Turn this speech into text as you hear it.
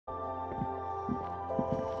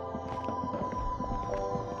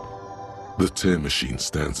The tear machine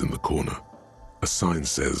stands in the corner. A sign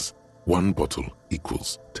says, 1 bottle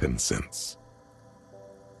equals 10 cents.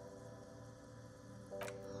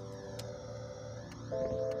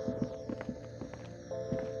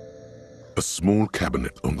 A small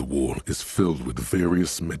cabinet on the wall is filled with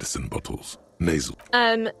various medicine bottles, nasal.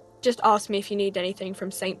 Just ask me if you need anything from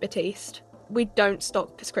St. Baptiste. We don't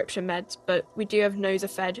stock prescription meds, but we do have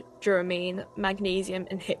Nosafed, Duramine, magnesium,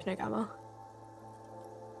 and Hypnogamma.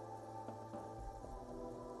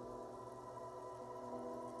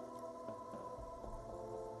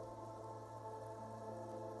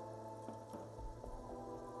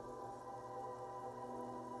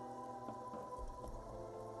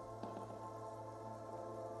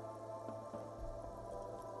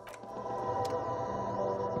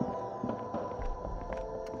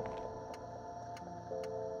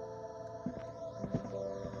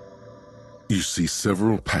 You see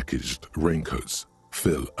several packaged raincoats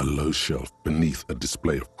fill a low shelf beneath a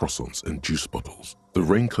display of croissants and juice bottles. The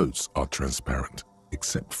raincoats are transparent,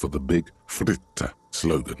 except for the big Fritta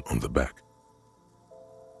slogan on the back.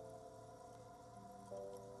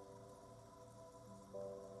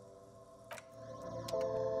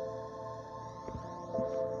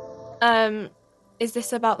 Is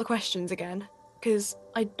this about the questions again? Because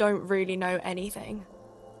I don't really know anything.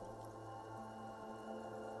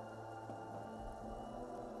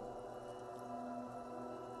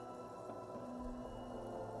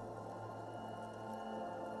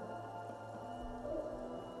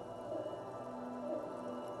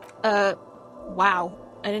 Wow.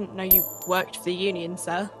 I didn't know you worked for the Union,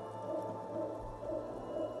 sir.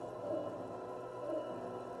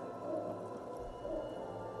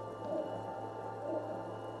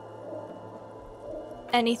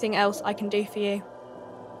 Anything else I can do for you?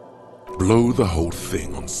 Blow the whole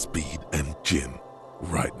thing on speed and gin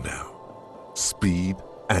right now. Speed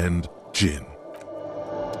and gin.